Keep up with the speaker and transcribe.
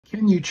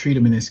Can you treat a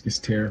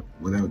meniscus tear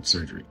without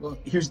surgery? Well,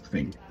 here's the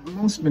thing.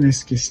 Most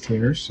meniscus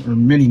tears, or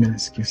many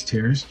meniscus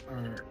tears,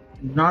 are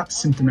not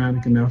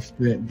symptomatic enough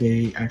that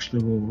they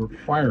actually will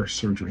require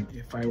surgery.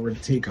 If I were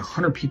to take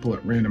 100 people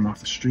at random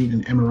off the street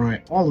and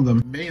MRI all of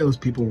them, many of those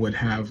people would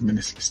have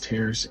meniscus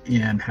tears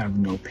and have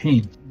no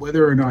pain.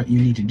 Whether or not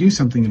you need to do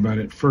something about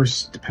it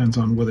first depends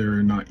on whether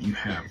or not you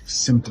have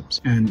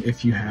symptoms. And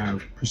if you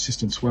have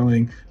persistent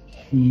swelling,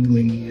 pain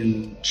when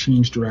you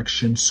change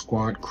direction,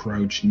 squat,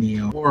 crouch,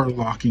 kneel, or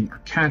locking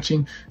or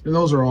catching, then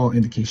those are all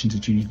indications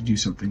that you need to do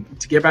something.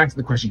 To get back to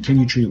the question, can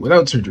you treat it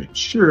without surgery?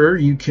 Sure,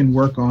 you can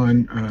work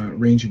on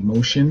range of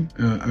motion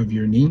of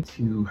your knee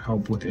to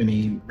help with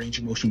any range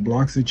of motion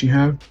blocks that you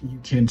have. You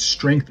can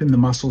strengthen the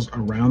muscles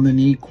around the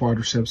knee,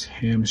 quadriceps,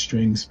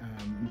 hamstrings,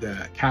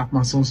 the calf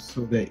muscles,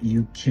 so that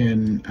you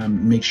can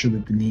make sure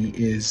that the knee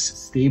is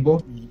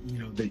stable,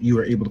 that you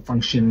are able to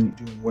function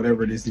doing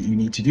whatever it is that you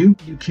need to do.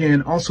 You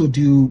can also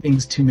do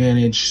things to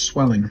manage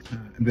swelling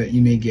that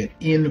you may get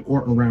in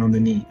or around the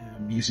knee,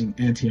 using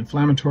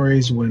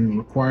anti-inflammatories when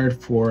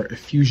required for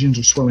effusions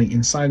or swelling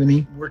inside the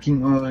knee,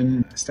 working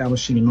on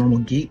establishing a normal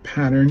gait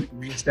pattern,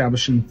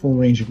 reestablishing full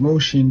range of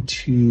motion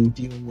to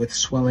deal with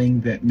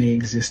swelling that may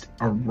exist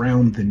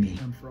around the knee.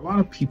 For a lot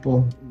of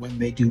people, when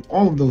they do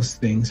all of those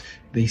things,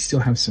 they still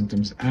have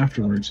symptoms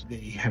afterwards.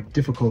 They have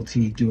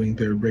difficulty doing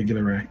their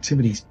regular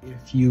activities.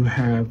 If you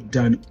have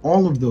done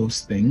all of those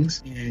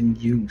things and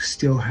you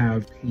still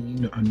have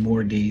pain on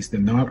more days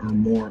than not, or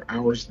more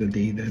hours of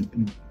the day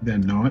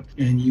than not,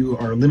 and you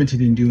are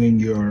limited in doing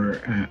your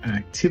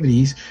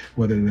activities,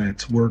 whether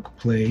that's work,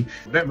 play,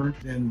 whatever,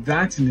 then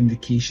that's an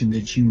indication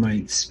that you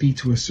might speak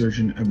to a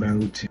surgeon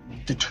about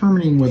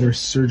determining whether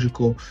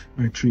surgical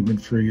treatment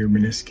for your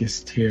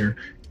meniscus tear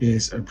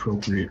is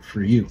appropriate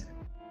for you.